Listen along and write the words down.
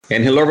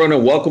And hello, everyone,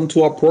 and welcome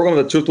to our program,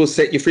 The Truth Will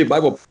Set You Free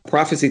Bible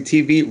Prophecy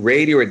TV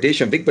Radio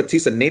Edition. Vic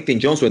Batista, Nathan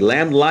Jones with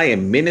Lamb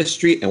Lion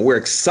Ministry, and we're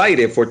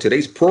excited for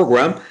today's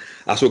program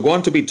as we're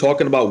going to be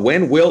talking about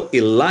when will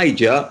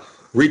Elijah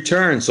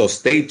return. So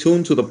stay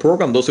tuned to the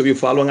program. Those of you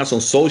following us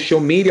on social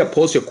media,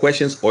 post your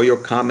questions or your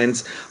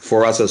comments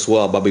for us as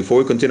well. But before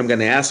we continue, I'm going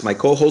to ask my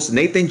co-host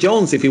Nathan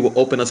Jones if he will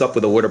open us up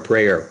with a word of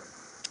prayer.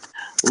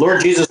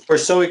 Lord Jesus, we're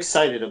so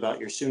excited about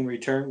your soon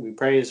return. We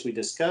pray as we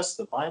discuss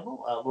the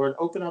Bible, Lord,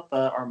 open up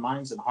our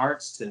minds and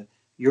hearts to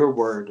your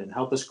word and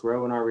help us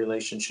grow in our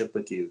relationship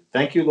with you.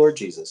 Thank you, Lord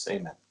Jesus.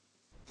 Amen.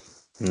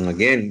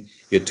 Again,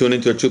 you're tuned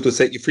into a Truth Will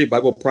Set You Free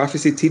Bible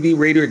Prophecy TV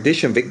Radio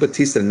Edition. Vic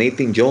Batista,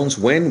 Nathan Jones.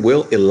 When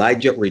will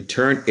Elijah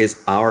return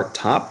is our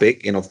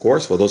topic. And of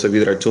course, for those of you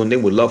that are tuned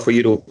in, we'd love for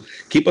you to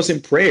keep us in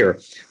prayer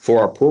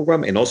for our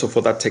program and also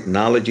for that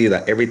technology,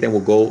 that everything will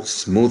go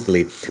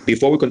smoothly.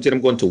 Before we continue,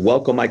 I'm going to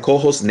welcome my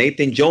co-host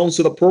Nathan Jones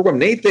to the program.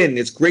 Nathan,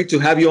 it's great to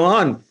have you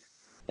on.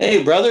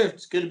 Hey, brother.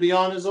 It's good to be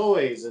on as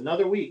always.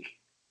 Another week.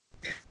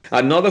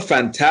 Another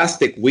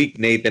fantastic week,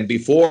 Nathan.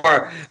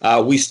 Before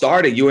we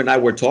started, you and I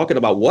were talking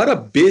about what a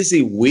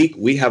busy week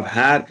we have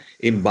had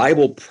in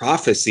Bible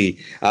prophecy.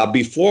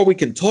 Before we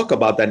can talk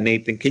about that,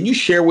 Nathan, can you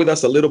share with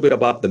us a little bit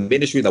about the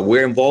ministry that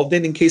we're involved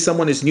in case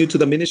someone is new to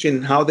the ministry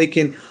and how they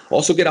can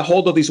also get a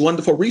hold of these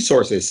wonderful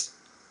resources?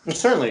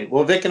 Certainly.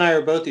 Well, Vic and I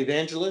are both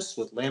evangelists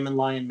with Lamb and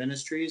Lion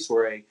Ministries.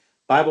 We're a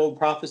Bible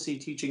prophecy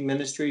teaching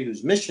ministry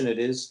whose mission it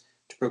is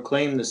to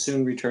proclaim the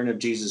soon return of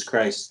Jesus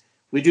Christ.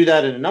 We do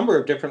that in a number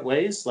of different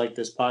ways, like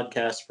this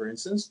podcast, for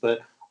instance,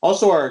 but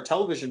also our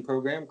television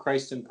program,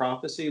 Christ in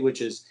Prophecy,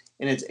 which is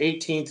in its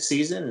 18th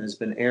season and has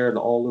been aired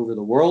all over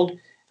the world.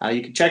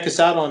 You can check us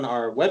out on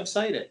our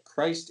website at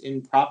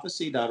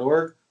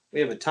christinprophecy.org. We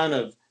have a ton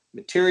of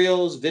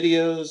materials,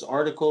 videos,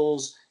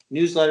 articles,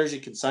 newsletters you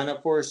can sign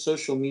up for,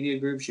 social media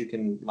groups you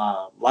can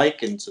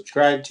like and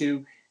subscribe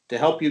to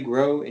help you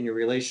grow in your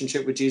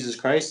relationship with Jesus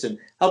Christ and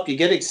help you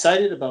get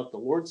excited about the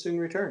Lord's soon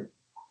return.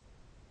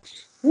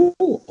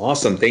 Ooh,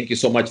 awesome. Thank you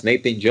so much,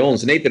 Nathan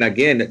Jones. Nathan,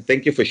 again,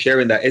 thank you for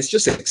sharing that. It's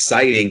just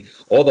exciting,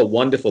 all the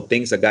wonderful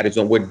things that God is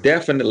doing. We're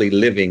definitely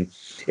living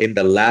in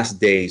the last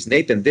days.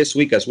 Nathan, this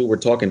week, as we were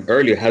talking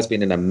earlier, has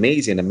been an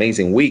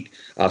amazing week.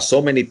 So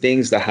many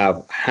things that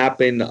have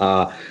happened.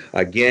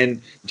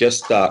 Again,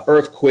 just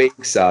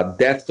earthquakes,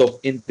 deaths of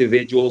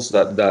individuals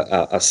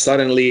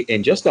suddenly,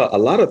 and just a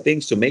lot of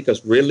things to make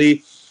us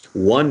really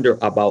wonder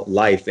about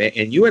life.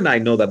 And you and I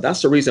know that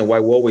that's the reason why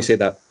we always say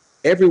that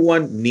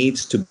everyone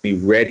needs to be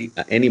ready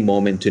at any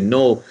moment to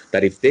know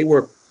that if they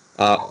were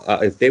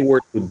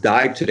to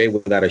die today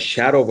without a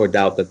shadow of a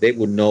doubt, that they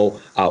would know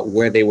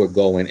where they were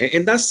going.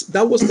 And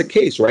that was the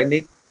case, right,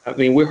 Nate? I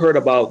mean, we heard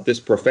about this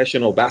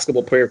professional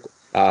basketball player,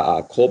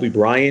 Kobe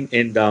Bryant,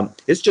 and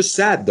it's just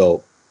sad,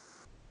 though.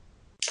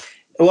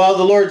 Well,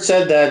 the Lord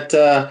said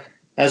that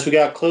as we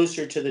got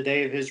closer to the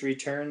day of his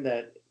return,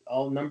 that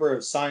all number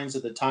of signs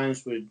of the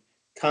times would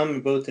come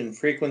both in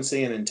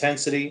frequency and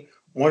intensity.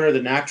 One are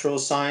the natural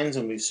signs,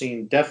 and we've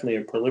seen definitely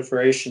a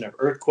proliferation of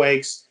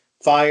earthquakes,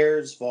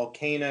 fires,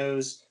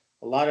 volcanoes,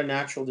 a lot of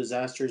natural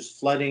disasters,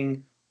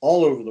 flooding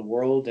all over the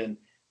world. And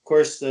of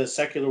course, the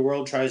secular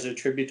world tries to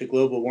attribute to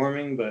global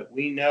warming, but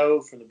we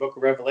know from the book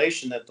of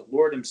Revelation that the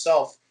Lord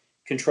himself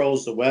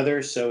controls the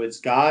weather. So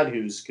it's God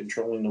who's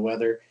controlling the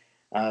weather.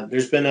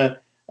 There's been a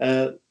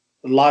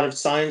lot of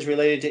signs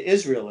related to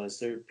Israel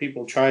as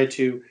people try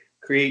to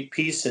create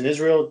peace in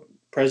Israel.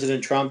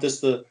 President Trump,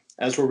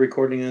 as we're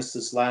recording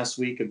this last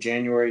week of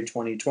January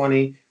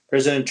 2020,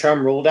 President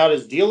Trump rolled out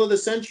his deal of the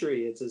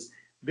century. It's his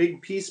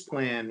big peace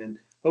plan and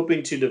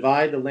hoping to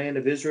divide the land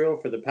of Israel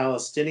for the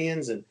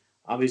Palestinians. And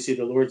obviously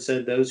the Lord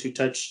said those who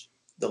touch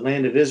the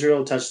land of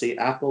Israel touch the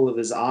apple of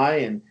his eye.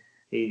 And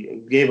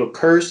he gave a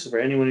curse for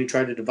anyone who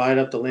tried to divide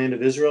up the land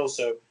of Israel.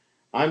 So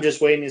I'm just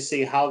waiting to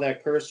see how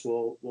that curse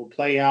will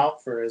play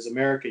out for as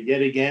America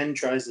yet again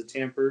tries to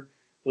tamper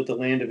with the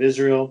land of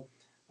Israel.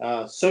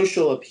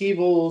 Social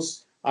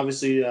upheavals.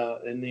 Obviously,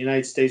 in the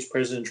United States,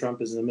 President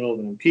Trump is in the middle of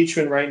an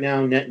impeachment right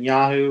now.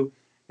 Netanyahu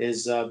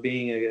is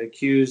being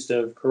accused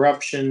of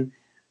corruption.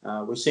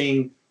 We're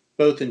seeing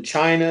both in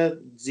China,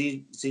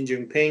 Xi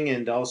Jinping,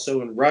 and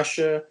also in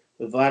Russia,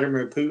 with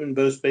Vladimir Putin,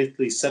 both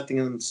basically setting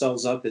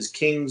themselves up as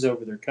kings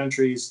over their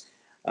countries.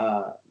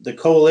 The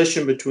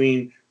coalition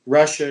between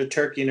Russia,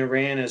 Turkey, and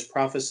Iran, as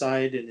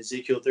prophesied in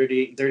Ezekiel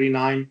 38 and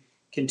 39,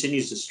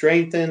 continues to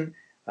strengthen.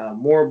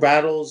 More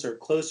battles are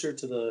closer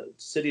to the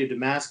city of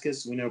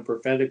Damascus. We know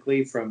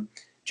prophetically from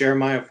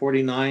Jeremiah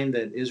 49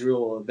 that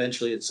Israel will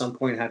eventually at some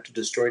point have to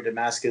destroy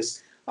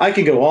Damascus. I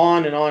could go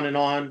on and on and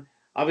on.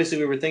 Obviously,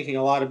 we were thinking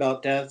a lot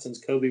about death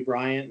since Kobe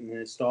Bryant and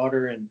his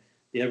daughter and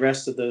the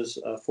rest of those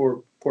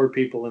four poor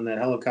people in that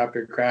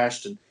helicopter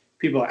crashed. And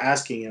people are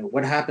asking,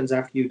 what happens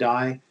after you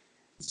die?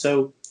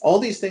 So all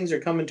these things are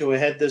coming to a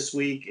head this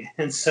week.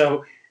 And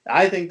so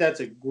I think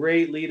that's a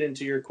great lead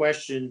into your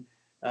question.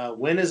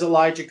 When is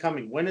Elijah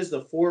coming? When is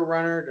the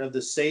forerunner of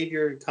the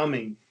Savior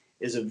coming?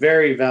 Is a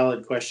very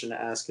valid question to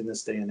ask in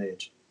this day and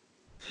age.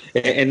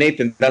 And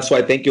Nathan, that's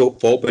why thank you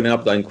for opening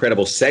up the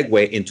incredible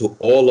segue into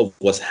all of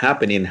what's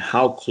happening,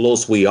 how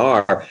close we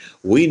are.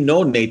 We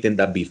know, Nathan,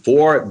 that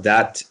before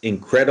that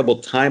incredible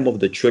time of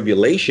the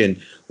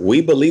tribulation,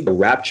 we believe the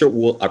rapture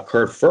will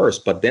occur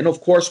first. But then,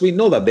 of course, we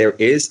know that there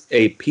is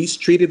a peace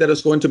treaty that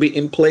is going to be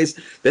in place.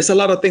 There's a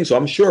lot of things. So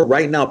I'm sure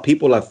right now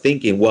people are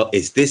thinking, well,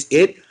 is this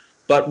it?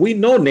 But we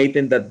know,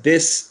 Nathan, that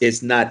this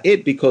is not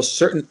it because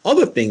certain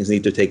other things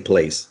need to take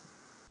place.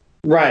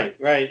 Right,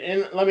 right.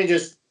 And let me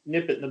just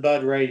nip it in the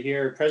bud right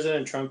here.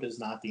 President Trump is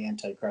not the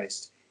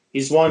Antichrist.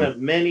 He's one of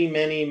many,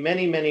 many,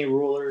 many, many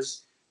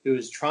rulers who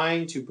is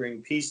trying to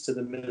bring peace to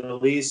the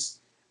Middle East,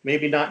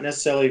 maybe not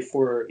necessarily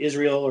for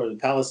Israel or the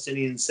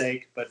Palestinians'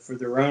 sake, but for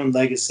their own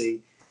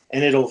legacy.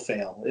 And it'll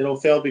fail. It'll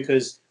fail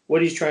because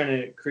what he's trying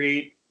to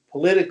create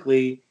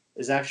politically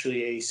is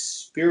actually a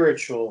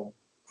spiritual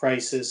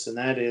crisis, and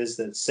that is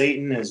that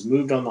Satan has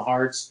moved on the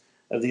hearts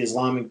of the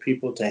Islamic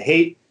people to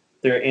hate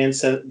their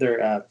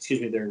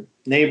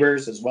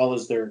neighbors as well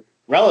as their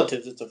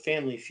relatives. It's a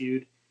family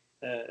feud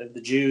of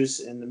the Jews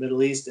in the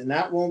Middle East, and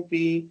there won't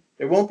be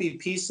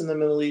peace in the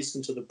Middle East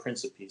until the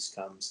Prince of Peace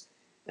comes.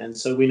 And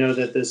so we know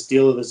that this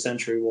deal of the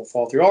century will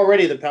fall through.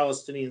 Already the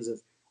Palestinians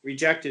have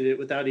rejected it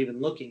without even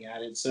looking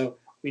at it, so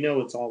we know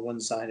it's all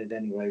one-sided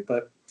anyway.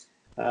 But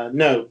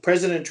no,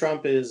 President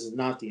Trump is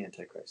not the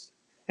Antichrist.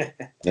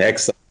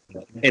 Excellent.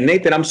 And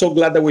Nathan, I'm so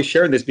glad that we're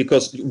sharing this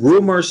because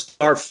rumors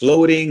start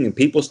floating and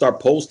people start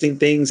posting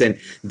things. And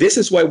this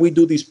is why we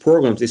do these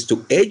programs, is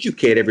to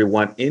educate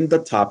everyone in the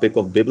topic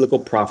of biblical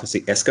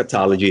prophecy,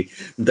 eschatology,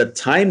 the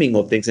timing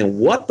of things, and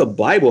what the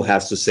Bible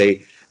has to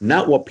say,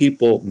 not what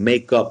people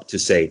make up to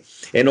say.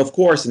 And of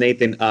course,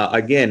 Nathan,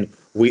 again,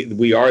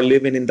 we are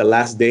living in the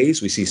last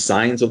days. We see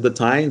signs of the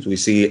times. We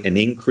see an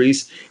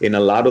increase in a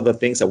lot of the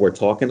things that we're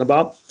talking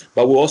about.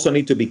 But we also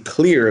need to be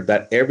clear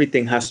that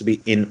everything has to be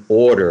in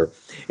order.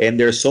 And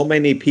there's so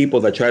many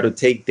people that try to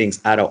take things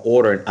out of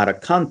order and out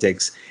of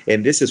context.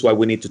 And this is why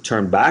we need to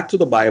turn back to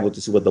the Bible to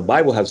see what the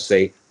Bible has to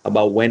say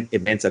about when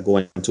events are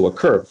going to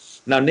occur.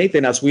 Now,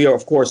 Nathan, as we are,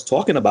 of course,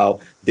 talking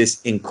about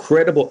this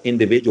incredible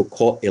individual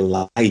called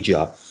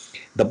Elijah,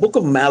 the book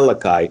of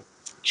Malachi,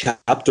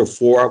 chapter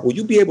 4, will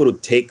you be able to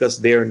take us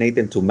there,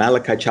 Nathan, to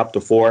Malachi chapter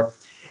 4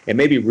 and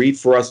maybe read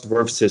for us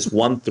verses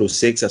 1 through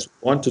 6 as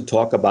we want to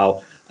talk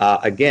about,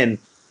 again,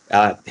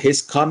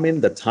 his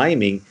coming, the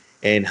timing,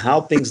 and how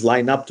things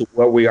line up to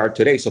where we are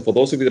today. So for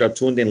those of you that are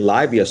tuned in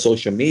live via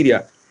social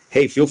media,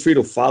 hey, feel free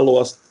to follow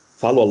us,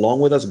 follow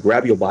along with us,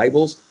 grab your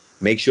Bibles.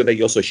 Make sure that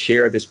you also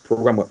share this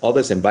program with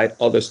others, invite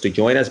others to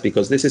join us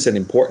because this is an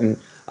important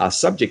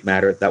subject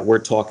matter that we're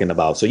talking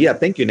about. So yeah,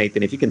 thank you,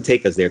 Nathan. If you can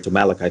take us there to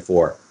Malachi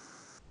 4.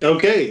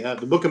 Okay,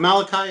 the book of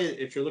Malachi,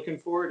 if you're looking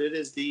for it, it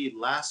is the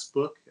last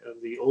book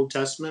of the Old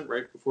Testament,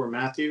 right before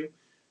Matthew.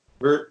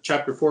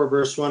 Chapter 4,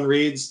 verse 1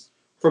 reads,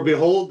 "For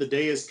behold, the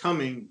day is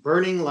coming,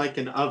 burning like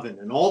an oven,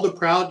 and all the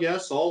proud,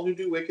 yes, all who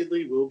do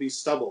wickedly, will be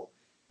stubble.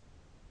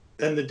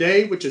 And the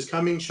day which is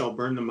coming shall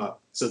burn them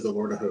up, says the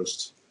Lord of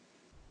hosts.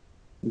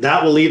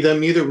 That will leave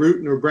them neither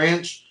root nor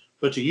branch,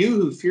 but to you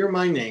who fear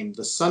my name,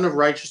 the Son of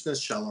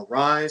Righteousness shall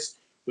arise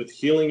with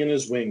healing in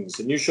his wings,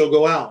 and you shall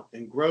go out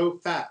and grow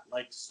fat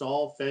like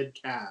stall-fed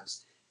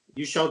calves.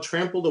 You shall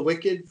trample the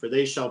wicked, for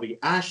they shall be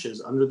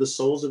ashes under the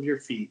soles of your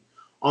feet.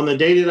 On the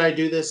day that I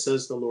do this,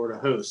 says the Lord of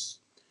hosts.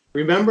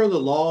 Remember the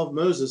law of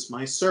Moses,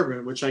 my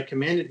servant, which I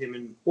commanded him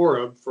in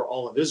Horeb for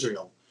all of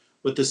Israel,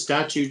 with the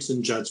statutes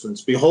and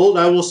judgments. Behold,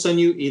 I will send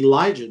you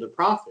Elijah the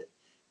prophet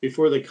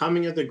before the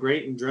coming of the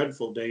great and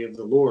dreadful day of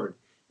the Lord.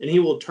 And he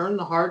will turn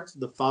the hearts of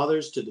the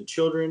fathers to the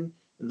children,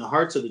 and the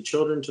hearts of the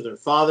children to their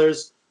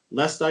fathers,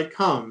 lest I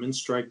come and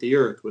strike the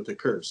earth with a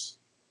curse."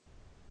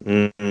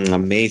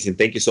 Amazing.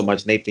 Thank you so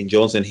much, Nathan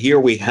Jones. And here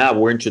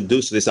we're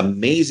introduced to this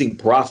amazing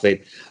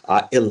prophet,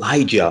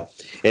 Elijah.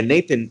 And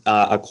Nathan,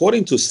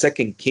 according to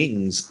 2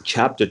 Kings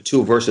chapter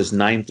 2, verses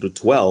 9 through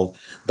 12,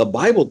 the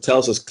Bible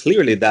tells us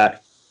clearly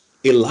that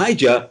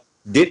Elijah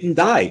didn't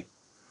die.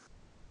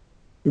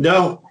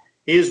 No,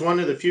 he is one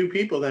of the few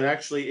people that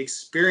actually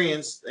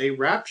experienced a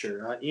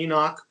rapture.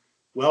 Enoch,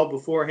 well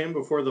before him,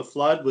 before the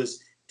flood,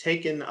 was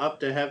taken up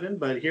to heaven.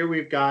 But here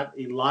we've got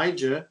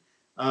Elijah.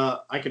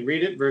 I can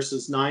read it,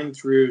 verses 9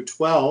 through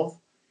 12.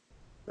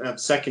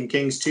 2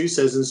 Kings 2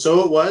 says, "And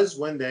so it was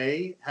when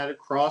they had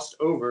crossed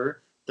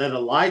over that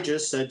Elijah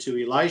said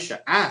to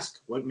Elisha, 'Ask,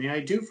 what may I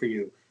do for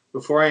you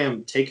before I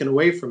am taken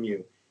away from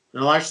you?'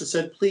 And Elisha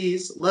said,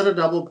 'Please let a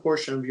double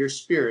portion of your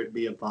spirit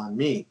be upon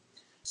me.'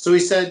 So he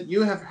said,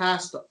 'You have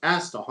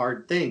asked a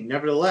hard thing.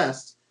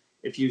 Nevertheless,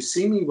 if you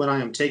see me when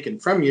I am taken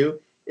from you,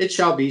 it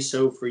shall be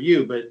so for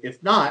you. But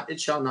if not,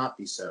 it shall not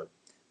be so.'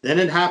 Then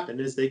it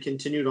happened, as they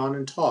continued on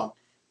and talked,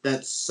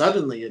 that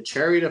suddenly a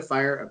chariot of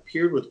fire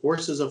appeared with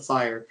horses of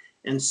fire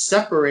and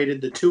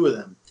separated the two of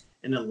them.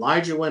 And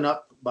Elijah went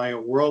up by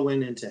a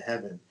whirlwind into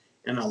heaven.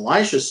 And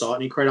Elisha saw it,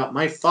 and he cried out,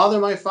 'My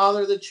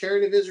father, the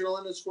chariot of Israel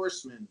and its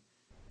horsemen.'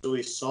 So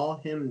he saw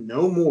him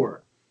no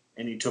more.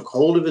 And he took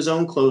hold of his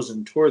own clothes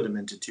and tore them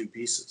into two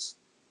pieces."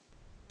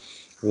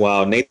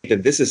 Wow,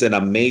 Nathan, this is an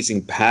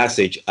amazing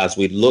passage as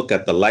we look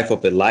at the life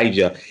of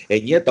Elijah.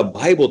 And yet the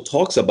Bible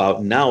talks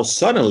about now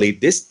suddenly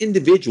this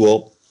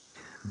individual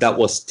that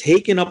was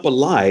taken up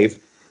alive.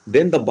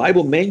 Then the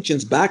Bible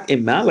mentions back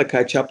in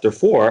Malachi chapter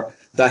 4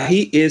 that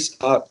he is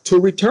to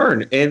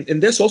return. And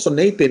there's also,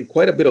 Nathan,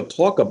 quite a bit of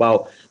talk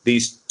about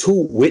these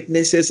two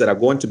witnesses that are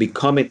going to be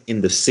coming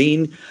in the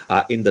scene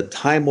in the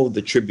time of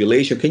the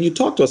tribulation. Can you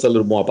talk to us a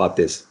little more about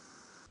this?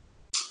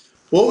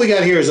 What we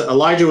got here is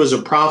Elijah was a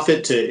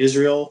prophet to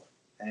Israel,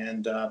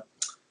 and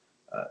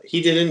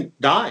he didn't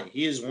die.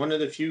 He is one of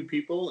the few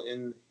people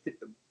in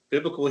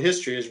biblical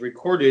history is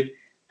recorded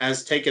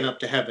as taken up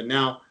to heaven.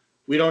 Now,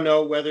 we don't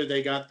know whether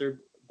they got their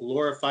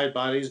glorified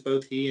bodies,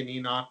 both he and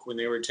Enoch, when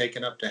they were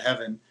taken up to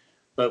heaven,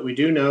 but we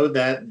do know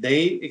that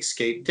they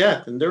escaped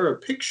death. And they're a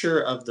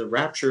picture of the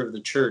rapture of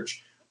the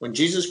church when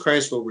Jesus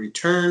Christ will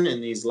return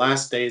in these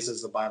last days,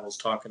 as the Bible's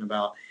talking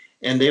about,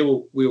 and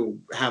we will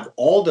have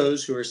all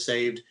those who are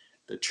saved,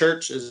 the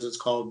church, as it's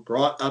called,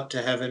 brought up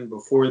to heaven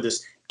before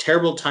this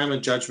terrible time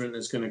of judgment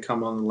is going to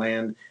come on the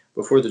land,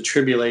 before the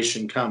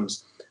tribulation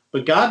comes.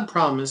 But God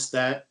promised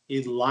that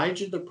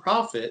Elijah the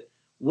prophet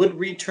would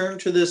return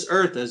to this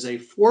earth as a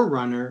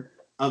forerunner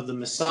of the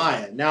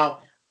Messiah. Now,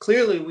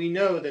 clearly we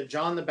know that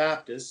John the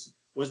Baptist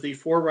was the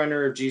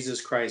forerunner of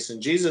Jesus Christ.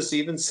 And Jesus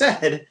even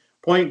said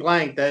point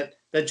blank that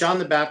John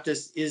the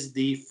Baptist is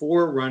the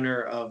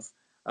forerunner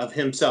of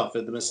himself,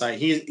 of the Messiah.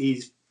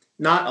 He's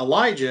not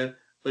Elijah,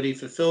 but he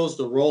fulfills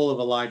the role of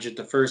Elijah at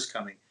the first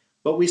coming.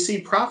 But we see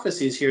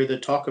prophecies here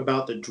that talk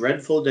about the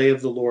dreadful day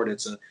of the Lord.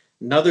 It's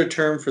another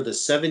term for the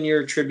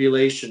 7-year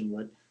tribulation,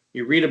 what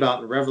you read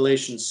about in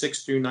Revelation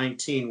 6 through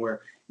 19,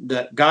 where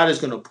that God is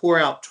going to pour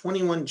out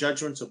 21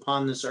 judgments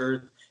upon this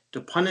earth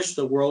to punish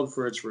the world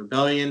for its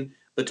rebellion,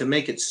 but to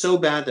make it so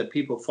bad that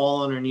people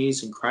fall on their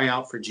knees and cry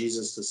out for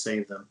Jesus to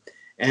save them.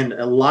 And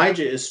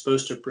Elijah is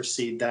supposed to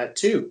precede that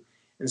too.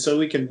 And so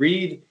we can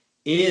read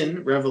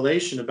in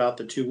Revelation about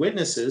the two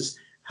witnesses,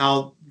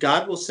 how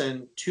God will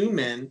send two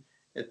men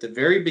at the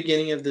very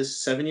beginning of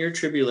this 7-year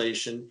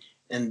tribulation,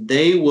 and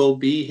they will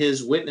be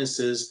his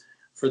witnesses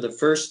for the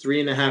first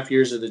 3.5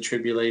 years of the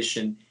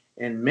tribulation.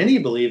 And many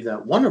believe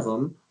that one of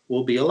them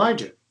will be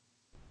Elijah.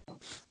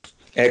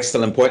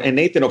 Excellent point. And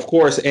Nathan, of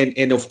course,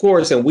 and of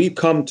course, and we've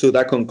come to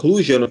that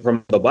conclusion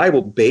from the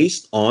Bible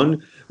based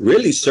on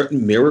really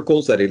certain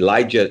miracles that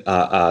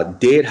Elijah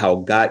did, how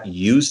God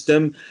used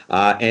them.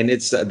 And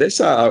there's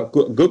a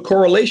good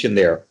correlation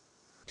there.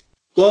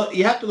 Well,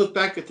 you have to look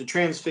back at the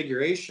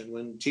transfiguration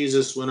when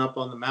Jesus went up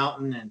on the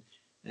mountain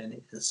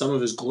and some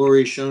of his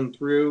glory shone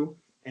through,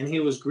 and he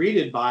was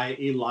greeted by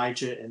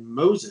Elijah and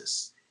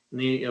Moses. And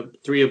the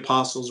three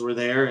apostles were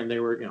there, and they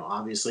were,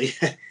 obviously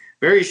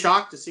very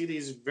shocked to see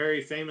these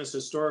very famous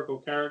historical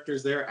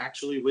characters there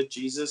actually with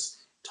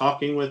Jesus,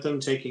 talking with them,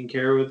 taking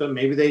care of them.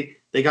 Maybe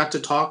they got to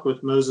talk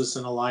with Moses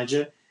and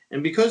Elijah.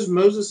 And because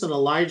Moses and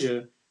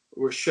Elijah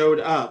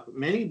showed up,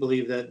 many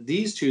believe that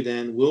these two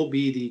then will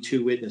be the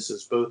two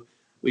witnesses. Both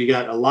we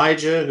got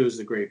Elijah, who's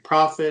the great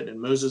prophet, and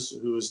Moses,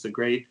 who was the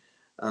great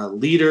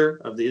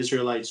leader of the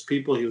Israelites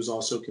people. He was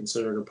also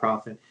considered a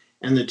prophet.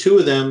 And the two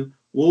of them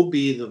will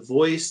be the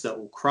voice that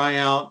will cry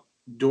out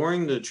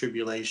during the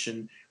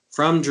tribulation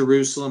from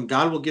Jerusalem.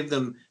 God will give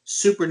them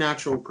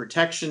supernatural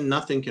protection.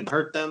 Nothing can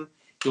hurt them.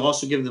 He'll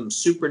also give them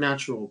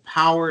supernatural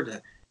power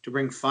to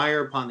bring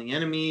fire upon the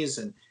enemies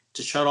and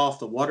to shut off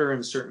the water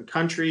in certain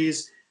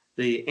countries.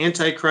 The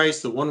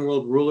Antichrist, the one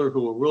world ruler who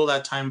will rule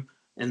that time,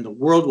 and the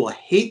world will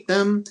hate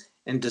them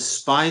and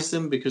despise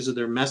them because of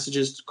their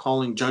messages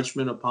calling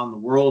judgment upon the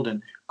world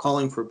and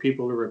calling for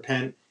people to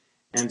repent.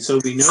 And so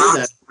we know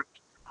that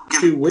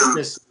two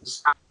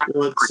witnesses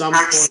will at some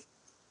point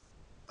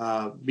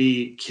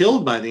be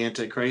killed by the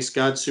Antichrist.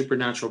 God's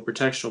supernatural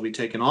protection will be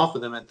taken off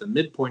of them at the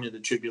midpoint of the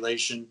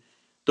tribulation.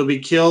 They'll be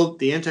killed.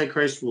 The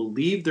Antichrist will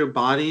leave their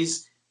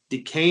bodies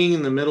decaying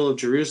in the middle of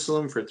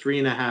Jerusalem for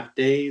 3.5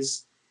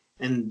 days.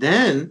 And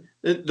then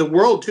the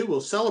world too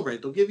will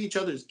celebrate. They'll give each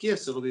other's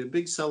gifts. It'll be a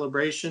big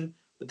celebration.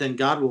 But then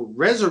God will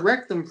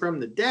resurrect them from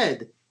the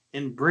dead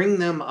and bring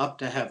them up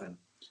to heaven.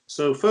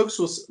 So folks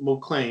will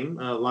claim,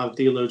 a lot of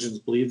theologians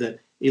believe, that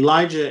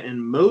Elijah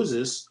and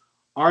Moses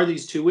are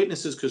these two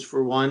witnesses because,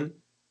 for one,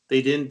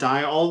 they didn't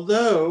die.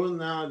 Although,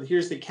 now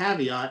here's the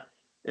caveat,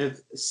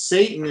 if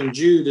Satan and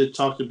Jude had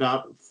talked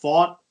about,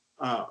 fought,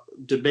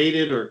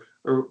 debated, or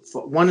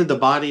wanted the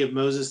body of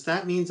Moses,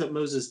 that means that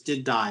Moses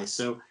did die.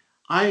 So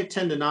I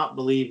tend to not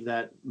believe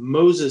that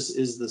Moses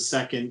is the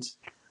second.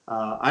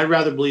 I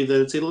rather believe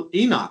that it's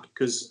Enoch,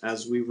 because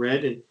as we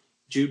read in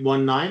Jude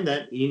 1:9,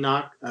 that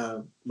Enoch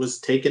was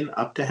taken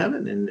up to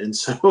heaven. And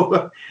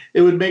so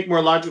it would make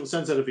more logical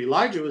sense that if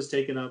Elijah was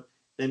taken up,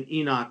 then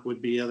Enoch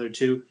would be the other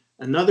two.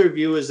 Another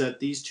view is that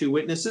these two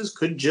witnesses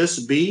could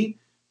just be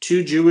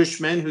two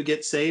Jewish men who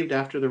get saved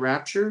after the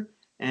rapture.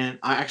 And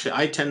I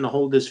tend to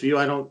hold this view.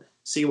 I don't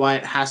see why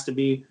it has to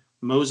be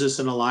Moses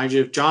and Elijah.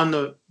 If John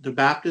the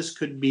Baptist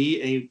could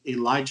be a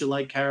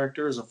Elijah-like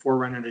character as a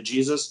forerunner to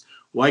Jesus,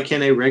 why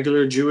can't a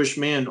regular Jewish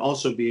man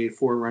also be a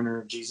forerunner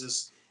of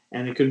Jesus?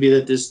 And it could be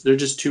that they're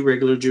just two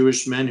regular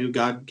Jewish men who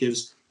God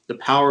gives the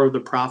power of the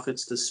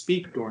prophets to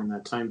speak during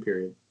that time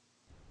period.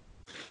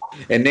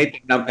 And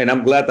Nathan,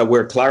 I'm glad that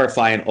we're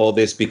clarifying all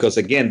this because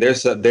again,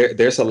 there's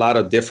a lot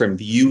of different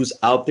views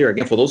out there.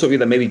 Again, for those of you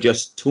that maybe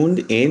just tuned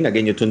in,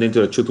 again, you tuned into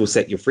The Truth Will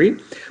Set You Free,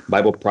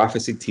 Bible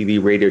Prophecy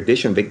TV Radio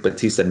Edition. Vic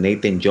Batista,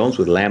 Nathan Jones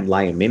with Lamb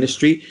Lion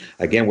Ministry.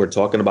 Again, we're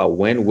talking about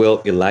when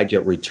will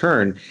Elijah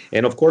return,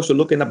 and of course, we're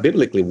looking at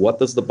biblically what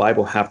does the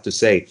Bible have to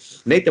say.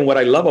 Nathan, what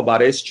I love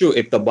about it is true.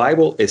 If the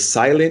Bible is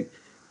silent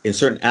in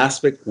certain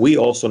aspect, we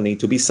also need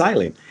to be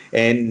silent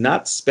and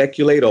not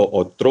speculate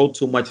or throw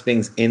too much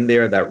things in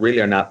there that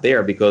really are not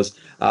there, because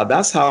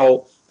that's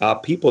how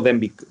people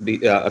then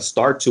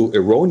start to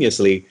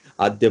erroneously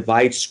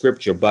divide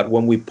scripture. But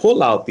when we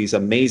pull out these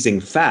amazing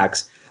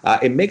facts,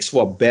 it makes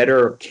for a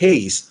better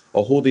case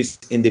of who these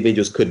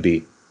individuals could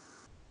be.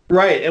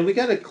 Right. And we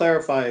got to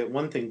clarify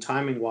one thing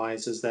timing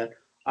wise is that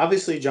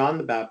obviously John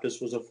the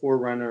Baptist was a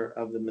forerunner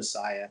of the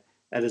Messiah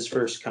at his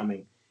first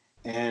coming.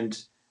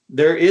 And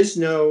there is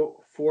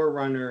no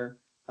forerunner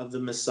of the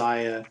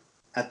Messiah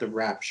at the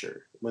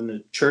rapture, when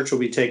the church will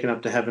be taken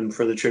up to heaven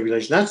for the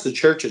tribulation. That's the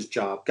church's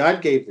job.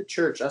 God gave the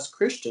church, us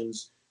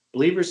Christians,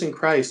 believers in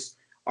Christ,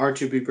 are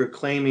to be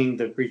proclaiming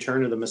the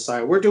return of the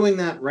Messiah. We're doing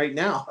that right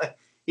now,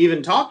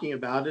 even talking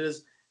about it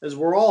as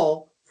we're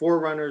all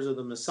forerunners of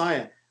the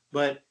Messiah.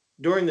 But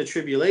during the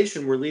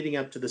tribulation, we're leading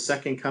up to the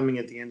second coming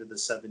at the end of the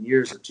 7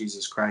 years of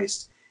Jesus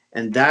Christ.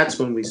 And that's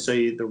when we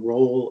see the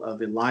role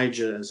of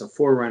Elijah as a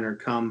forerunner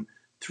come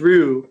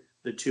through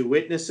the two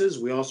witnesses.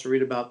 We also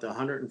read about the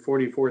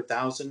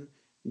 144,000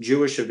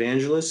 Jewish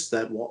evangelists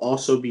that will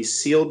also be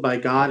sealed by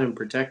God and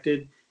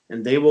protected,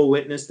 and they will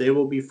witness, they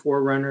will be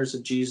forerunners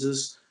of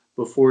Jesus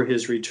before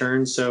his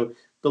return. So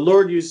the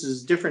Lord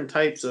uses different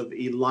types of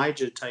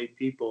Elijah-type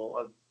people,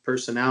 of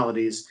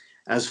personalities,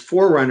 as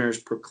forerunners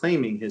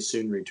proclaiming his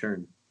soon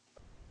return.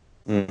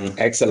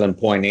 Excellent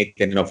point,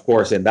 Nathan. And of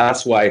course, and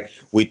that's why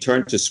we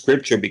turn to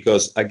scripture,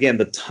 because again,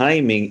 the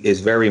timing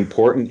is very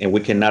important and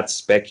we cannot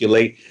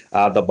speculate.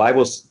 The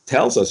Bible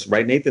tells us,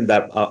 right, Nathan,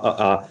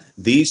 that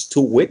these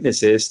two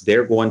witnesses,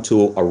 they're going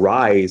to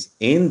arise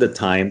in the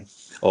time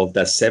of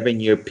the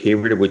 7-year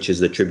period, which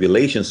is the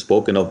tribulation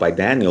spoken of by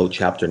Daniel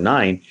chapter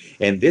 9.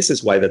 And this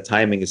is why the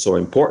timing is so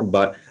important.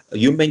 But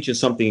you mentioned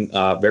something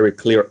very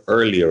clear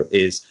earlier,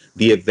 is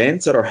the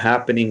events that are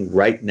happening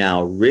right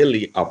now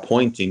really are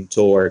pointing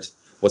towards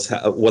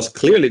what's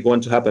clearly going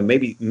to happen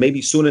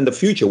maybe soon in the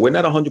future. We're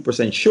not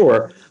 100%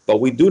 sure,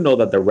 but we do know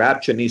that the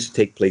rapture needs to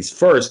take place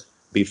first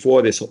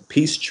before this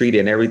peace treaty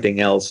and everything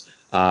else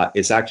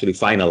is actually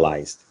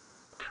finalized.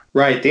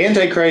 Right. The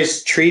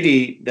Antichrist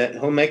treaty, that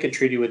he'll make a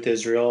treaty with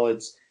Israel,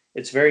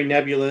 it's very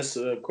nebulous,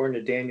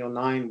 according to Daniel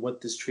 9,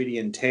 what this treaty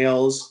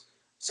entails.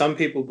 Some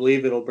people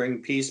believe it'll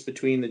bring peace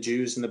between the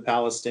Jews and the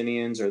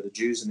Palestinians, or the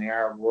Jews and the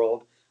Arab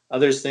world.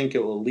 Others think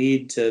it will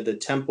lead to the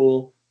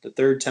temple, the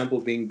third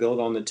temple being built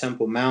on the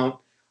Temple Mount.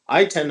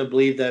 I tend to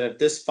believe that if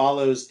this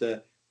follows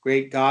the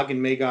great Gog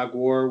and Magog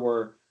war,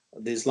 where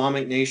the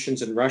Islamic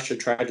nations and Russia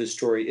try to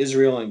destroy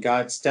Israel, and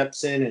God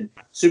steps in and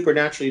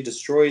supernaturally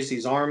destroys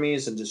these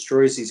armies and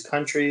destroys these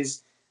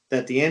countries,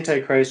 that the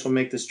Antichrist will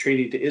make this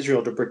treaty to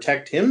Israel to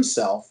protect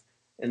himself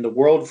and the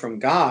world from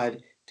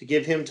God, to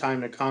give him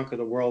time to conquer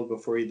the world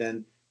before he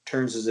then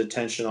turns his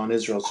attention on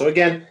Israel. So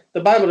again,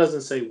 the Bible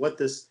doesn't say what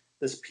this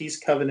peace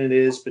covenant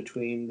is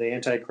between the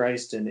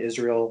Antichrist and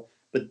Israel,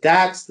 but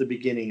that's the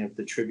beginning of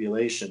the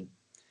tribulation.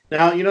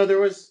 Now,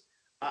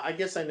 I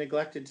guess I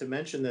neglected to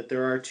mention that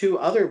there are two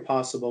other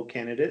possible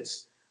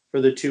candidates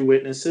for the two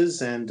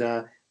witnesses, and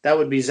that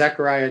would be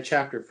Zechariah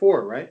chapter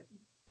 4, right?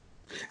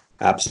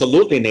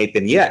 Absolutely,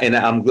 Nathan. Yeah, and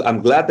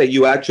I'm glad that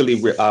you actually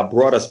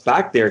brought us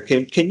back there.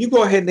 Can you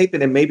go ahead,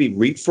 Nathan, and maybe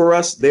read for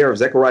us there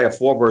Zechariah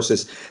 4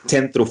 verses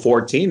 10 through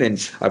 14?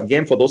 And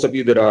again, for those of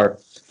you that are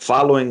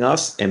following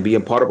us and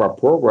being part of our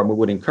program, we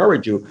would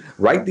encourage you,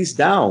 write these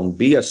down,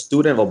 be a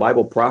student of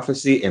Bible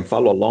prophecy, and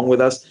follow along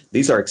with us.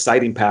 These are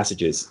exciting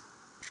passages.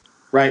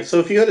 Right. So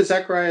if you go to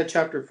Zechariah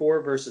chapter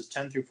 4 verses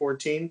 10 through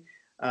 14,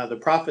 the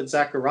prophet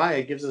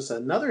Zechariah gives us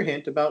another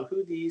hint about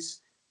who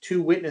these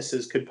two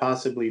witnesses could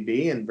possibly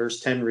be. And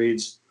verse 10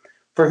 reads,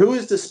 "For who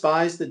has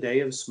despised the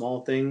day of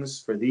small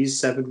things? For these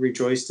seven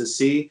rejoice to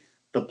see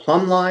the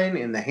plumb line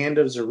in the hand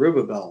of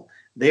Zerubbabel.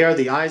 They are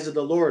the eyes of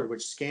the Lord,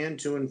 which scan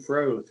to and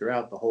fro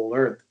throughout the whole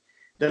earth."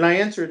 Then I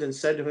answered and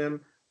said to him,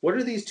 "What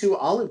are these two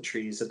olive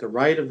trees at the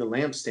right of the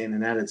lampstand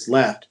and at its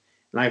left?"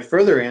 And I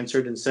further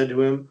answered and said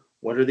to him,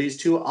 "What are these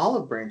two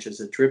olive branches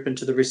that drip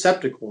into the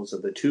receptacles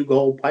of the two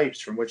gold pipes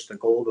from which the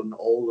gold and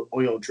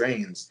oil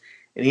drains?"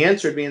 And he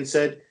answered me and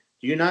said,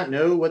 "Do you not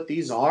know what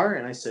these are?"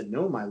 And I said,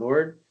 "No, my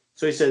Lord."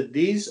 So he said,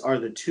 "These are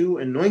the two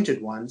anointed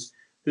ones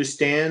who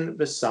stand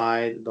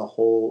beside the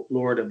whole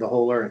Lord of the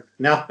whole earth."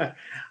 Now,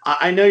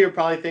 I know you're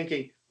probably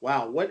thinking,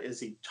 wow, what is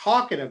he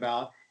talking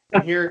about?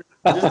 And here,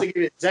 just to give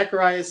you,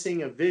 Zechariah is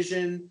seeing a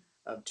vision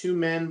of two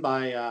men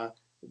by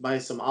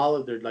some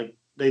olive.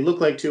 They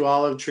look like two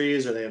olive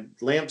trees, or they have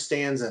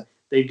lampstands.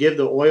 They give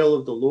the oil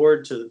of the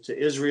Lord to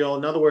Israel.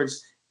 In other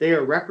words, they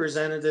are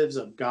representatives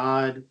of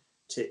God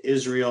to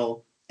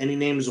Israel. And he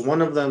names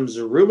one of them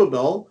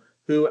Zerubbabel,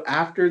 who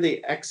after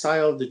the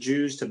exile of the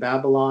Jews to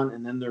Babylon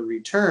and then their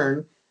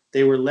return,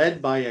 they were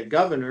led by a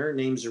governor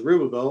named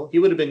Zerubbabel. He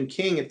would have been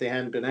king if they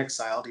hadn't been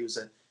exiled. He was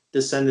a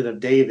descendant of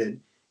David.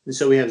 And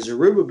so we have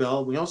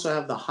Zerubbabel. We also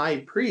have the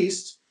high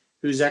priest,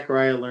 who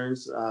Zechariah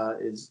learns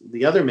is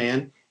the other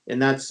man, and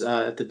that's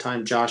at the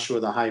time Joshua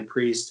the high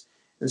priest.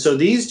 And so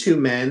these two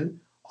men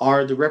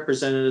are the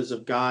representatives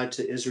of God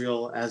to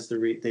Israel as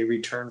they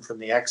return from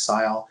the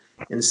exile.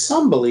 And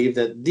some believe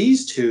that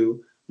these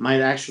two might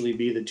actually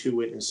be the two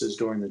witnesses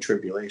during the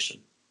tribulation.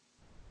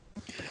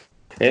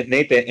 And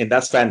Nathan, and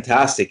that's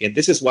fantastic. And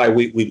this is why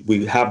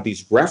we have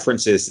these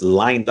references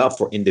lined up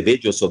for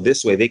individuals. So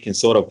this way they can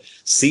sort of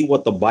see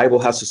what the Bible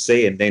has to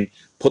say and then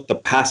put the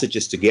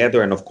passages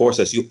together. And of course,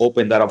 as you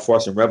open that up for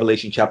us in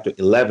Revelation chapter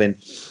 11,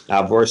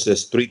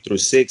 verses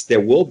 3-6, there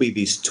will be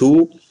these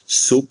two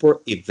super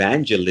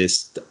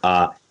evangelist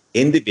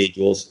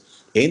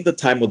individuals in the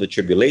time of the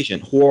tribulation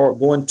who are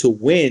going to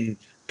win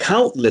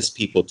countless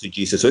people to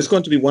Jesus. So it's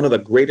going to be one of the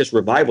greatest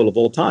revival of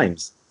all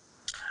times.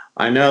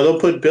 I know they'll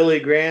put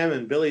Billy Graham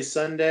and Billy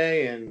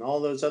Sunday and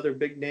all those other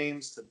big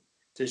names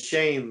to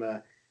shame.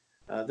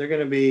 They're going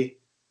to be,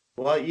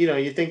 well,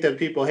 you think that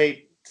people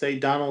hate, say,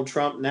 Donald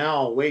Trump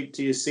now. Wait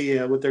till you see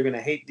what they're going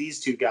to hate these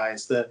two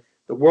guys. The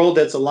world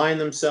that's aligned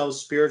themselves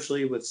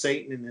spiritually with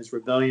Satan and his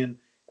rebellion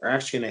are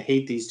actually going to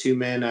hate these two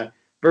men.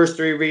 Verse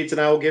 3 reads, "And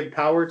I will give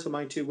power to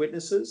my two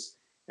witnesses,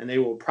 and they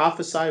will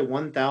prophesy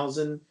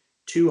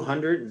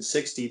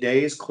 1,260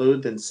 days,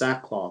 clothed in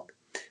sackcloth.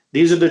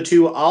 These are the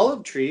two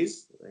olive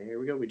trees," here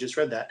we go, we just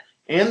read that,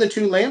 "and the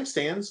two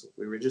lampstands,"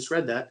 we just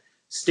read that,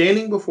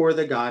 "standing before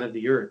the God of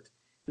the earth.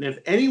 And if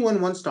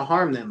anyone wants to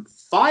harm them,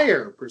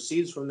 fire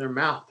proceeds from their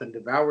mouth and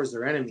devours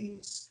their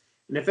enemies.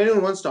 And if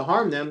anyone wants to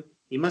harm them,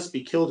 he must be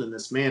killed in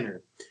this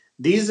manner.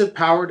 These have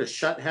power to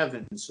shut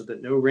heaven so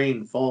that no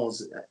rain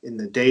falls in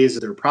the days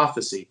of their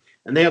prophecy.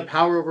 And they have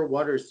power over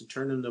waters to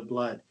turn them to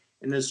blood,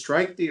 and to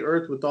strike the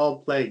earth with all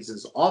plagues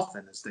as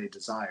often as they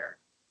desire."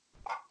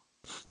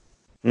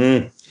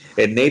 And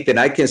Nathan,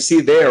 I can see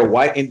there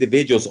why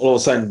individuals all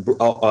of a sudden,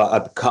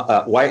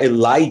 why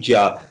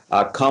Elijah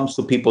comes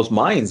to people's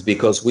minds,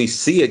 because we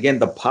see again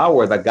the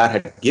power that God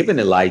had given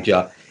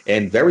Elijah,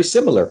 and very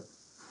similar.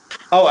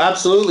 Oh,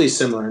 absolutely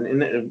similar,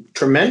 and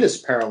tremendous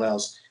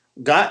parallels.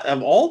 God,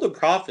 of all the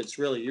prophets,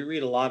 really, you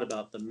read a lot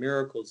about the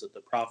miracles that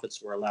the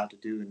prophets were allowed to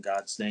do in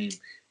God's name.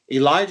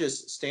 Elijah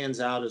stands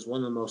out as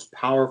one of the most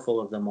powerful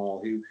of them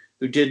all, who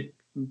did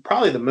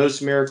probably the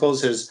most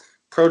miracles. His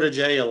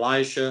protege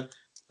Elisha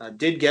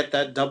did get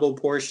that double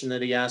portion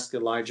that he asked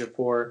Elijah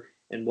for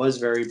and was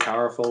very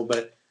powerful.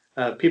 But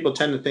people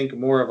tend to think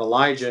more of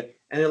Elijah.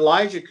 And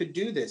Elijah could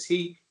do this.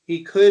 He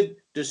could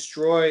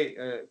destroy,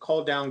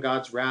 call down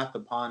God's wrath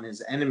upon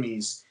his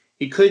enemies.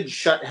 He could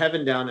shut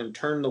heaven down and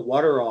turn the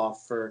water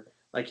off, for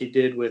like he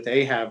did with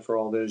Ahab for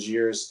all those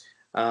years.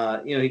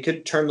 He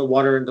could turn the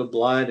water into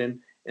blood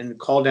and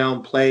call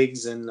down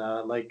plagues, and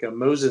like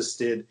Moses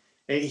did.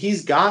 And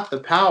he's got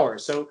the power.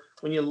 So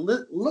when you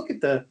look at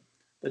the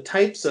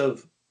types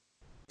of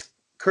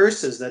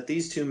curses that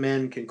these two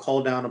men can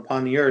call down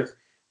upon the earth,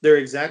 they're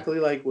exactly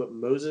like what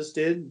Moses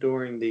did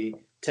during the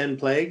 10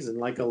 plagues and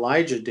like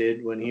Elijah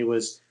did when he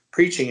was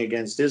preaching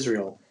against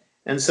Israel.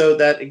 And so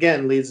that,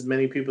 again, leads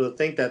many people to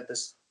think that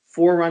this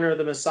forerunner of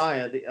the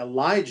Messiah, the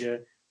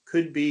Elijah,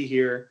 could be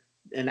here,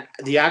 and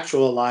the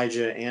actual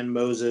Elijah and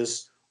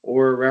Moses,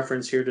 or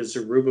reference here to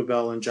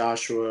Zerubbabel and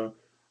Joshua,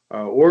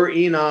 or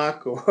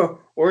Enoch,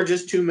 or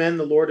just two men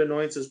the Lord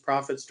anoints as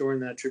prophets during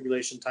that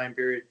tribulation time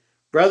period.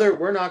 Brother,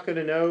 we're not going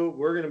to know.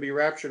 We're going to be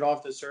raptured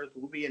off this earth.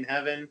 We'll be in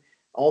heaven.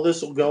 All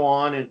this will go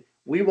on, and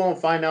we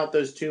won't find out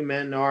those two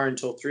men are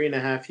until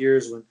 3.5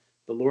 years when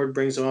the Lord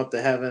brings them up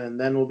to heaven, and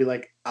then we'll be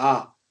like,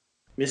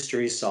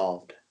 mystery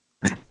solved.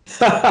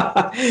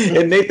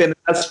 And Nathan,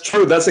 that's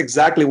true. That's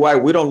exactly why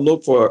we're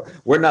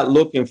not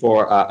looking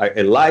for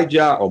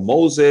Elijah or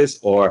Moses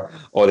or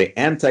the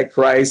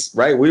Antichrist,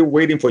 right? We're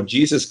waiting for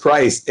Jesus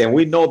Christ, and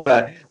we know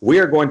that we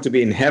are going to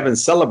be in heaven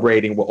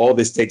celebrating where all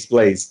this takes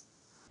place.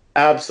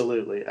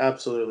 Absolutely.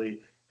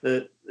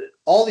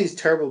 All these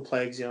terrible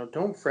plagues,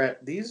 don't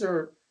fret. These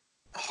are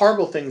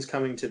horrible things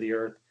coming to the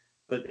earth.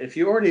 But if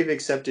you already have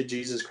accepted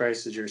Jesus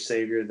Christ as your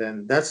Savior,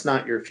 then that's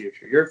not your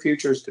future. Your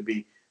future is to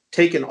be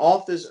taken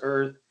off this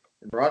earth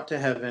and brought to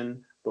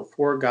heaven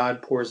before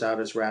God pours out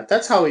his wrath.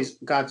 That's how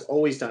God's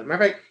always done.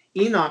 Matter of fact,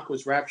 Enoch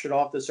was raptured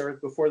off this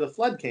earth before the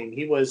flood came.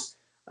 He was,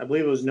 I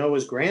believe it was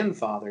Noah's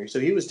grandfather. So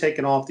he was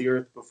taken off the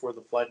earth before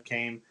the flood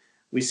came.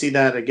 We see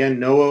that again.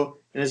 Noah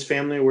and his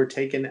family were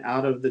taken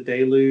out of the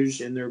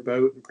deluge in their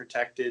boat and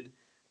protected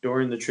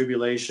during the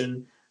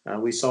tribulation.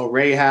 We saw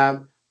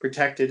Rahab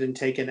protected and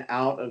taken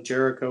out of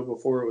Jericho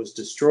before it was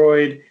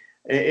destroyed.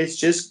 It's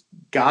just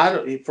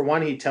God. For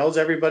one, he tells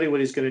everybody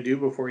what he's going to do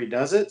before he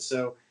does it.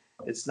 So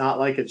it's not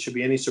like it should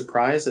be any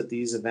surprise that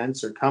these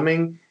events are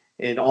coming.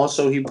 And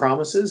also he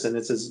promises, and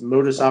it's his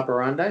modus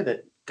operandi,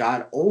 that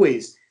God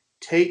always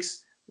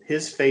takes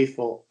his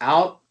faithful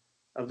out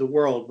of the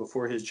world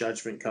before his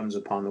judgment comes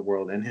upon the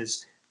world. And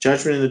his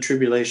Judgment and the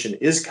tribulation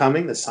is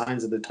coming. The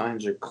signs of the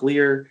times are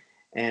clear.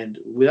 And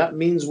that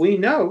means we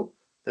know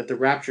that the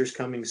rapture is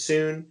coming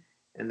soon.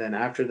 And then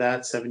after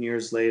that, 7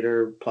 years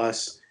later,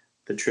 plus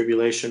the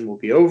tribulation will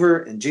be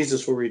over and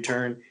Jesus will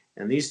return.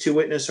 And these two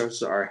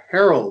witnesses are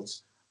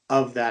heralds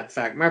of that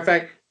fact. Matter of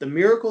fact, the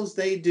miracles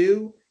they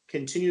do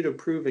continue to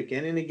prove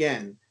again and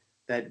again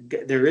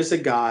that there is a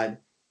God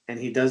and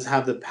he does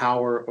have the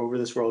power over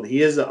this world.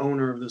 He is the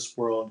owner of this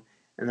world,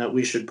 and that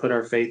we should put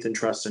our faith and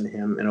trust in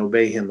him and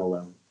obey him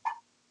alone.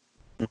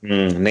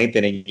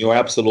 Nathan, and you're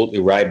absolutely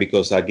right,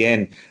 because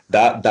again,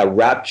 that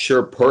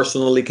rapture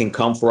personally can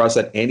come for us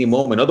at any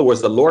moment. In other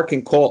words, the Lord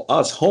can call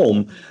us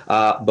home,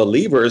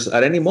 believers,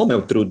 at any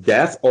moment through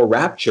death or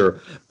rapture.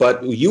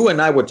 But you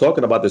and I were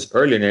talking about this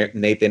earlier,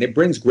 Nathan. It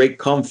brings great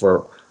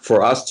comfort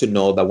for us to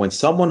know that when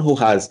someone who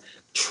has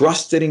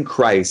trusted in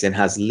Christ and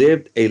has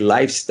lived a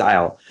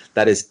lifestyle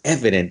that is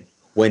evident,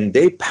 when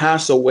they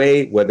pass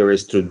away, whether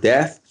it's through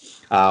death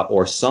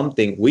or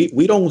something,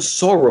 we don't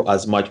sorrow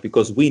as much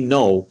because we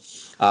know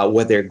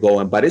where they're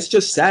going. But it's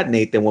just sad,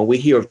 Nathan, when we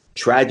hear of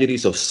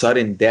tragedies of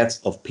sudden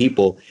deaths of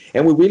people,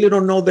 and we really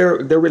don't know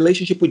their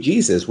relationship with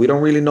Jesus. We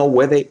don't really know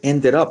where they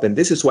ended up. And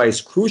this is why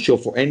it's crucial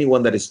for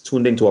anyone that is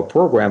tuned into our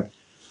program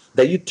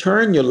that you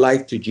turn your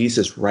life to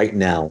Jesus right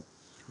now,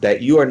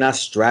 that you are not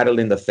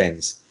straddling the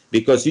fence,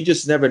 because you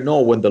just never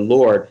know when the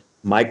Lord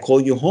might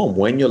call you home,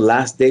 when your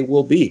last day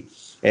will be.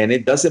 And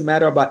it doesn't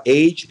matter about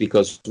age,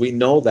 because we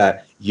know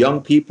that young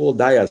people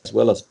die as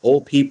well as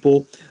old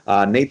people.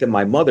 Nathan,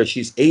 my mother,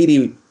 she's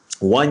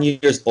 81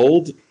 years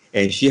old,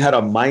 and she had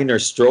a minor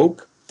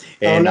stroke.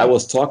 And No. I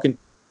was talking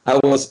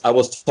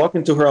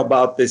to her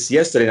about this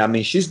yesterday. I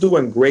mean, she's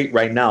doing great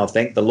right now,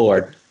 thank the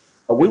Lord.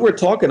 We were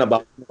talking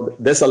about,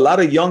 there's a lot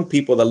of young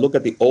people that look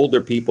at the older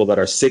people that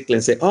are sickly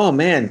and say, "Oh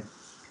man,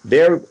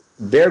 they're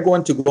they're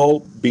going to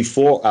go they're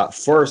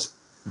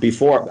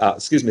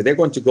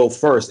going to go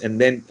first and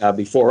then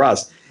before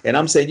us." And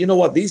I'm saying, you know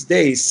what, these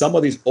days some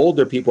of these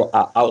older people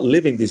are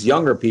outliving these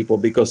younger people,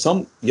 because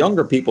some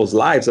younger people's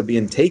lives are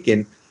being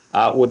taken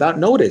without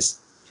notice.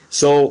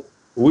 So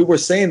we were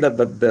saying that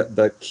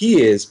the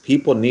key is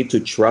people need to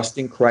trust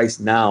in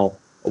Christ now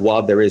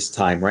while there is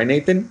time, right,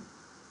 Nathan?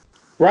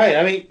 Right.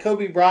 I mean,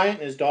 Kobe Bryant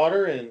and his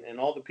daughter and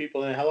all the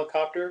people in the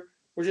helicopter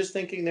were just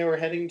thinking they were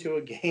heading to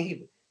a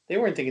game. They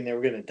weren't thinking they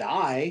were going to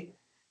die,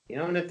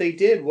 and if they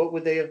did, what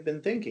would they have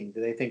been thinking?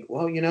 Do they think,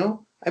 well,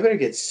 I better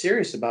get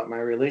serious about my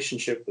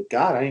relationship with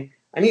God.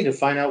 I need to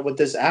find out what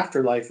this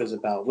afterlife is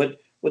about,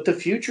 what the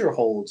future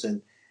holds.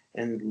 And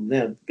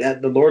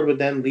the Lord would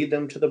then lead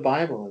them to the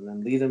Bible and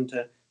then lead them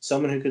to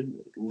someone who could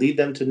lead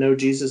them to know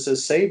Jesus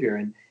as Savior.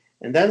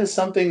 And that is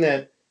something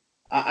that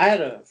I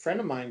had a friend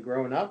of mine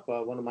growing up,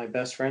 one of my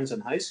best friends in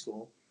high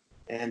school,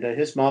 and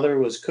his mother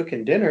was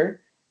cooking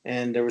dinner,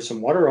 and there was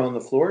some water on the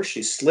floor.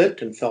 She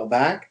slipped and fell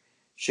back.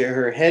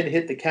 Her head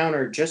hit the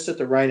counter just at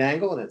the right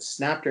angle, and it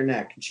snapped her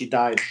neck, and she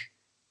died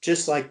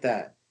just like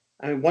that.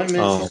 I mean, 1 minute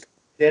she's Oh, cooking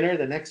dinner,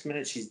 the next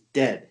minute she's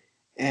dead.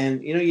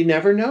 And you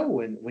never know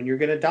when you're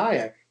going to die.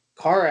 A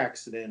car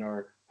accident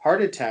or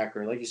heart attack,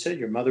 or like you said,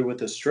 your mother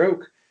with a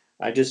stroke.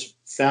 I just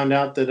found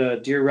out that a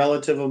dear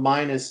relative of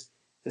mine has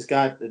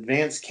got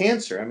advanced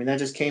cancer. I mean, that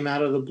just came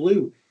out of the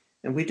blue.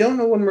 And we don't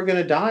know when we're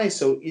going to die.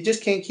 So you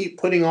just can't keep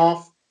putting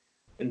off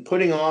and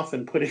putting off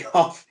and putting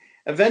off.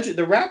 Eventually,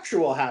 the rapture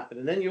will happen.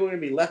 And then you're going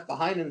to be left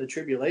behind in the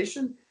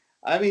tribulation.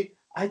 I mean,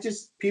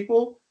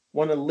 people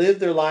want to live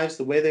their lives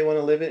the way they want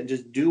to live it and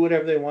just do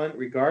whatever they want,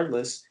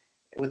 regardless,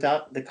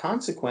 without the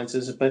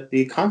consequences. But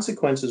the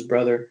consequences,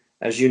 brother,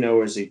 as you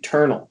know, is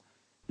eternal.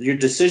 Your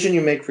decision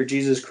you make for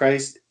Jesus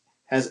Christ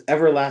has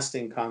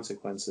everlasting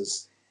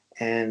consequences,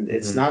 and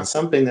it's mhm. not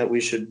something that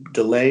we should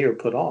delay or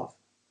put off.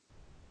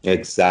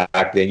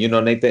 Exactly.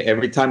 And Nathan,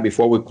 every time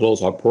before we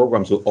close our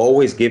programs, we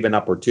always give an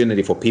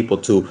opportunity for people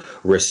to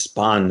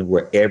respond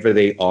wherever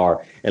they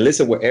are. And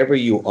listen, wherever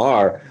you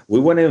are, we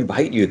want to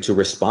invite you to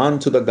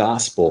respond to the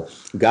gospel.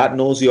 God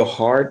knows your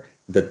heart.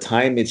 The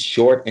time is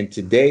short, and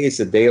today is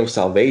the day of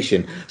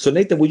salvation. So,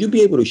 Nathan, would you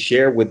be able to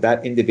share with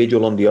that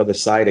individual on the other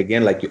side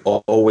again, like you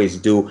always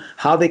do,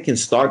 how they can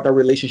start their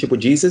relationship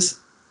with Jesus?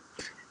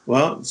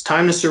 Well, it's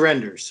time to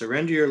surrender.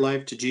 Surrender your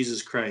life to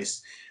Jesus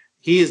Christ.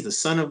 He is the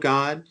Son of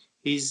God.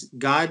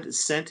 God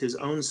sent his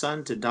own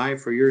son to die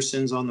for your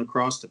sins on the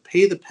cross, to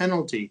pay the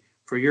penalty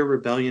for your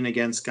rebellion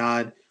against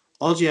God.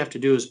 All you have to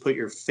do is put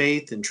your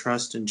faith and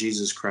trust in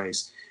Jesus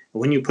Christ. And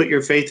when you put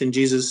your faith in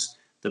Jesus,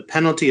 the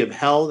penalty of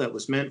hell that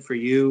was meant for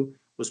you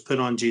was put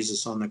on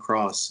Jesus on the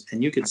cross.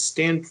 And you could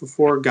stand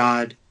before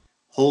God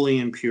holy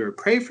and pure.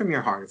 Pray from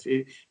your heart.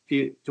 If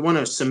you want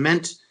to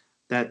cement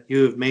that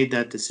you have made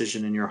that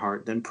decision in your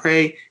heart, then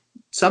pray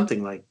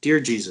something like, "Dear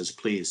Jesus,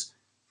 please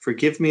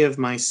forgive me of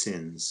my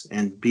sins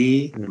and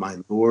be my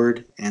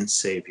Lord and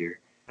Savior."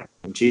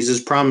 And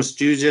Jesus promised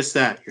you just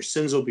that. Your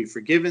sins will be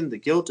forgiven, the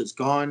guilt is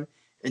gone,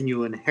 and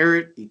you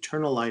inherit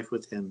eternal life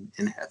with him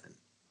in heaven.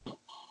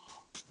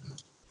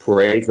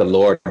 Praise the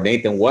Lord.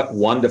 Nathan, what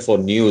wonderful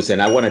news.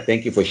 And I want to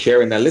thank you for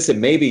sharing that. Listen,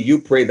 maybe you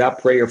prayed that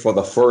prayer for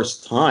the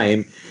first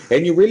time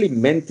and you really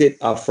meant it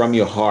from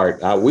your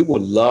heart. We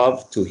would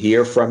love to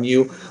hear from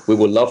you. We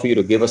would love for you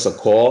to give us a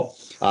call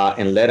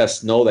and let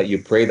us know that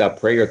you prayed that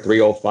prayer,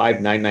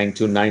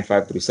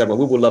 305-992-9537.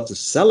 We would love to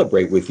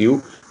celebrate with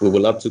you. We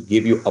would love to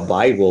give you a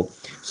Bible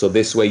so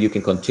this way you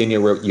can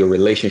continue your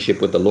relationship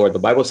with the Lord. The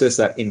Bible says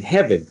that in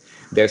heaven,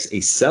 there's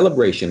a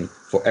celebration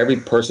for every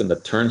person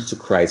that turns to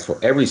Christ, for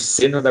every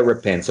sinner that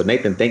repents. So,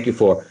 Nathan, thank you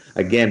for,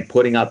 again,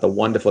 putting out the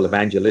wonderful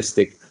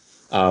evangelistic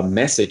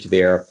message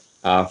there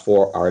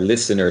for our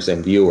listeners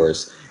and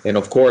viewers. And,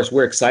 of course,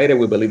 we're excited.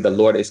 We believe the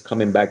Lord is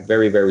coming back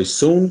very, very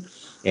soon,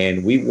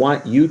 and we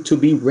want you to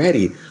be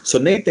ready. So,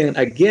 Nathan,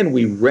 again,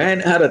 we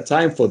ran out of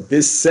time for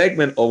this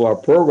segment of our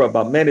program,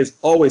 but, man, it's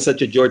always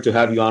such a joy to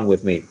have you on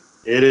with me.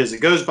 It is.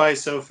 It goes by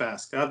so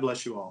fast. God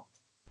bless you all.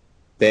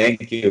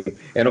 Thank you.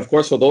 And of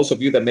course, for those of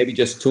you that maybe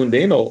just tuned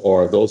in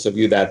or those of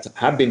you that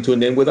have been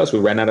tuned in with us, we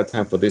ran out of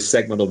time for this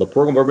segment of the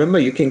program. But remember,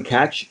 you can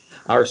catch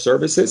our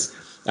services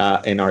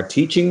and our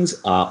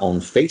teachings on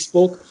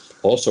Facebook,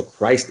 also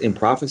Christ in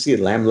Prophecy,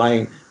 Lamb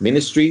Lion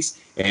Ministries.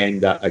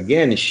 And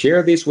again,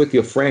 share this with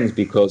your friends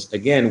because,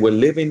 again, we're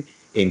living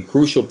in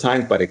crucial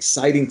times, but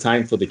exciting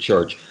time for the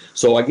church.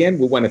 So again,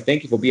 we want to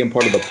thank you for being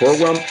part of the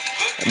program.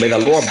 May the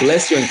Lord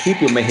bless you and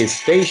keep you. May his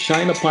face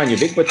shine upon you.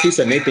 Vic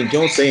Batista, Nathan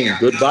Jones saying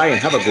goodbye and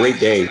have a great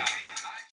day.